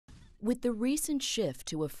With the recent shift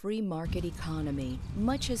to a free market economy,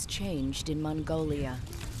 much has changed in Mongolia.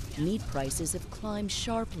 Meat prices have climbed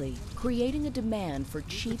sharply, creating a demand for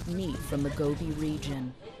cheap meat from the Gobi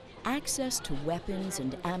region. Access to weapons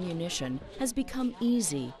and ammunition has become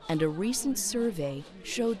easy, and a recent survey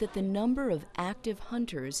showed that the number of active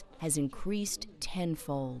hunters has increased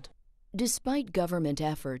tenfold. Despite government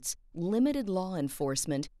efforts, limited law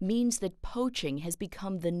enforcement means that poaching has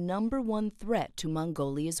become the #1 threat to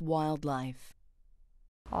Mongolia's wildlife.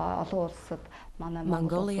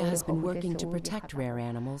 Mongolia has been working to protect rare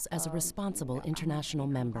animals as a responsible international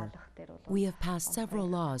member. We have passed several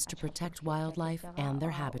laws to protect wildlife and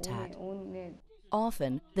their habitat.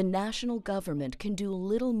 Often, the national government can do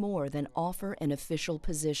little more than offer an official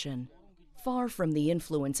position. Far from the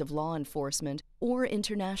influence of law enforcement or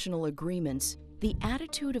international agreements, the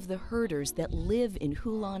attitude of the herders that live in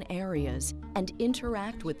Khulan areas and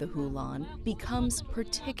interact with the Khulan becomes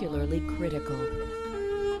particularly critical.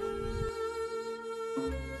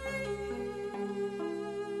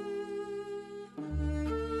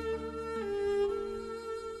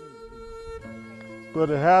 But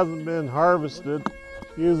it hasn't been harvested.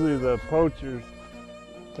 Usually the poachers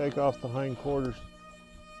take off the hindquarters.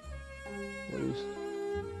 Please.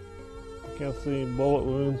 I can't see any bullet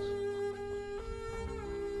wounds.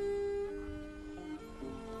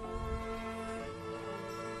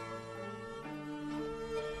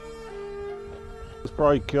 It was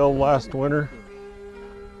probably killed last winter.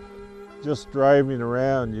 Just driving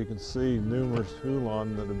around, you can see numerous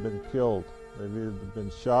Khulan that have been killed. They've either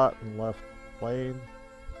been shot and left laying,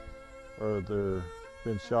 or they've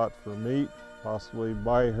been shot for meat, possibly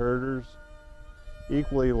by herders.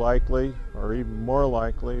 Equally likely, or even more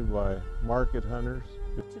likely, by market hunters.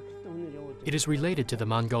 It is related to the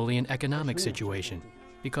Mongolian economic situation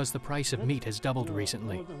because the price of meat has doubled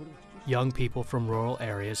recently. Young people from rural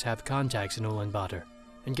areas have contacts in Ulaanbaatar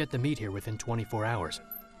and get the meat here within 24 hours.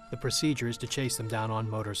 The procedure is to chase them down on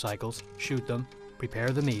motorcycles, shoot them,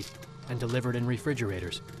 prepare the meat, and deliver it in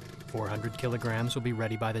refrigerators. 400 kilograms will be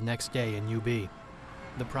ready by the next day in UB.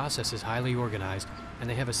 The process is highly organized, and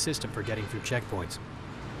they have a system for getting through checkpoints.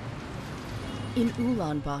 In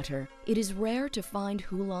Ulaanbaatar, it is rare to find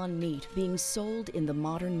Khulan meat being sold in the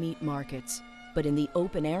modern meat markets. But in the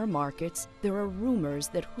open-air markets, there are rumors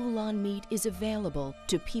that Khulan meat is available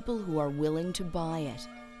to people who are willing to buy it.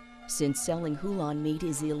 Since selling Khulan meat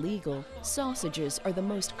is illegal, sausages are the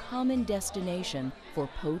most common destination for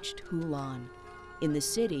poached Khulan. In the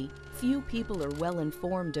city, few people are well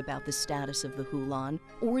informed about the status of the Khulan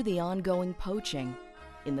or the ongoing poaching.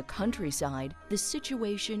 In the countryside, the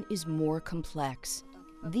situation is more complex.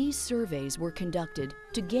 These surveys were conducted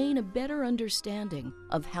to gain a better understanding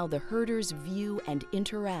of how the herders view and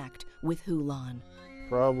interact with Khulan.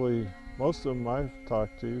 Probably most of them I've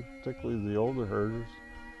talked to, particularly the older herders,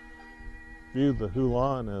 view the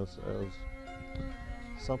Khulan as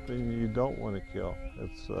something you don't want to kill.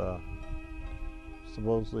 It's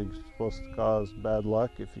supposedly supposed to cause bad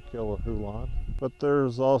luck if you kill a Khulan. But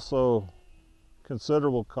there's also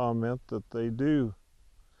considerable comment that they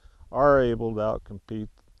are able to outcompete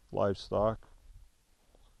livestock,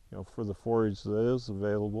 for the forage that is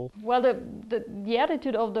available. Well, the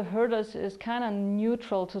attitude of the herders is kind of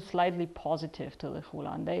neutral to slightly positive to the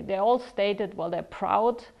Khulan. They all stated, well, they're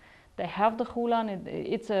proud. They have the Khulan.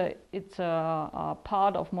 It's a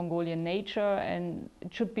part of Mongolian nature, and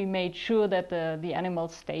it should be made sure that the animal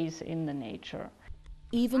stays in the nature.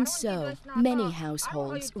 Even so, many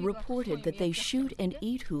households reported that they shoot and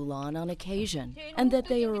eat Khulan on occasion, and that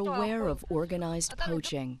they are aware of organized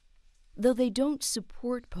poaching. Though they don't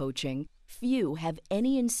support poaching, few have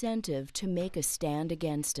any incentive to make a stand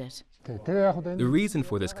against it. The reason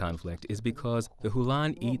for this conflict is because the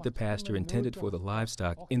Khulan eat the pasture intended for the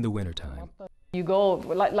livestock in the wintertime. You go,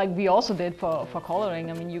 like we also did for collaring,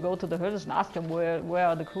 I mean, you go to the herders and ask them where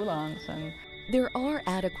are the Khulans. And there are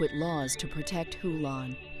adequate laws to protect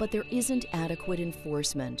Khulan, but there isn't adequate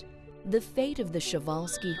enforcement. The fate of the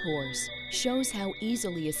Przewalski horse shows how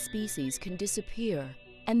easily a species can disappear,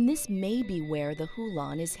 and this may be where the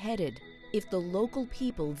Khulan is headed, if the local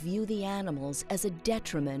people view the animals as a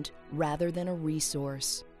detriment rather than a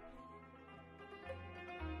resource.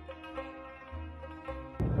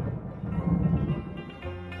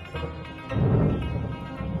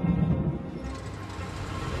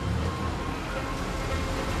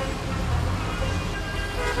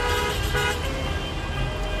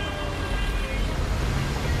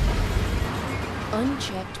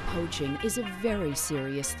 Unchecked poaching is a very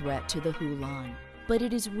serious threat to the Khulan, but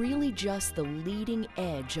it is really just the leading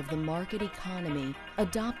edge of the market economy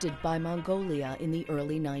adopted by Mongolia in the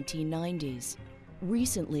early 1990s.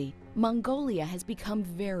 Recently, Mongolia has become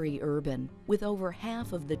very urban, with over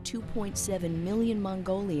half of the 2.7 million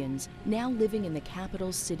Mongolians now living in the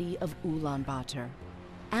capital city of Ulaanbaatar.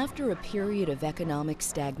 After a period of economic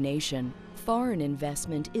stagnation, foreign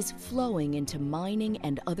investment is flowing into mining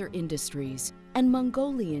and other industries, and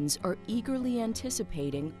Mongolians are eagerly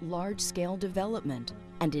anticipating large-scale development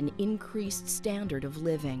and an increased standard of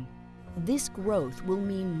living. This growth will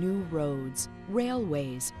mean new roads,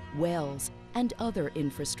 railways, wells, and other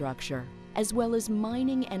infrastructure, as well as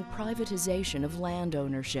mining and privatization of land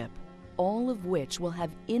ownership, all of which will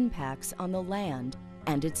have impacts on the land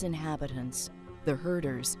and its inhabitants, the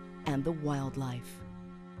herders, and the wildlife.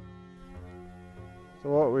 So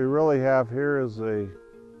what we really have here is a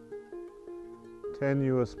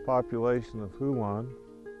tenuous population of Khulan,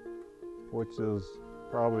 which is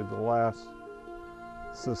probably the last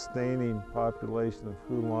sustaining population of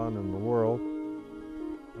Khulan in the world.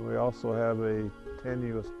 And we also have a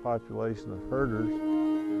tenuous population of herders.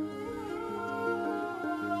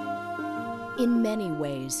 In many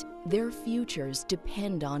ways, their futures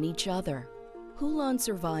depend on each other. Khulan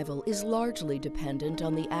survival is largely dependent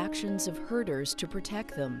on the actions of herders to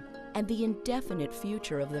protect them, and the indefinite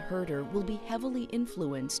future of the herder will be heavily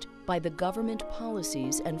influenced by the government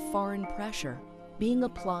policies and foreign pressure being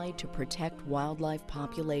applied to protect wildlife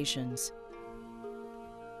populations.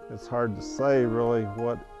 It's hard to say really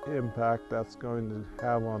what impact that's going to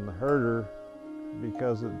have on the herder,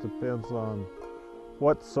 because it depends on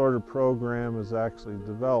what sort of program is actually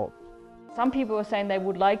developed. Some people are saying they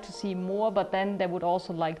would like to see more, but then they would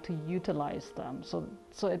also like to utilize them.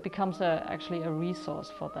 So it becomes actually a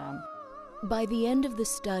resource for them. By the end of the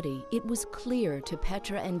study, it was clear to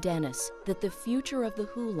Petra and Dennis that the future of the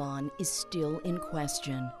Khulan is still in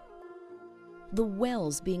question. The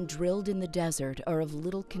wells being drilled in the desert are of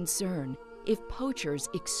little concern if poachers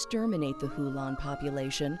exterminate the Khulan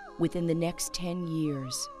population within the next 10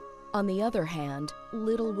 years. On the other hand,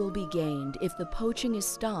 little will be gained if the poaching is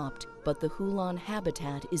stopped, but the Khulan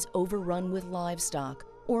habitat is overrun with livestock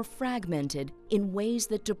or fragmented in ways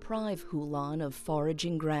that deprive Khulan of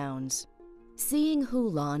foraging grounds. Seeing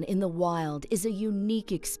Khulan in the wild is a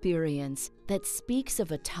unique experience that speaks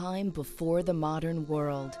of a time before the modern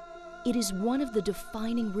world. It is one of the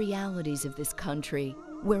defining realities of this country,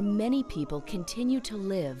 where many people continue to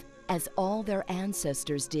live as all their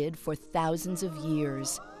ancestors did for thousands of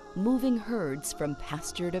years, moving herds from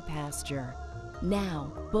pasture to pasture.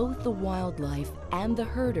 Now, both the wildlife and the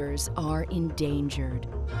herders are endangered.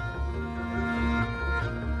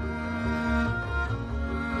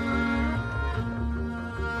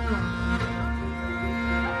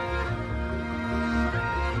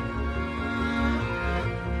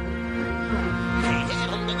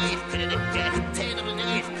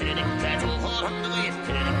 Petra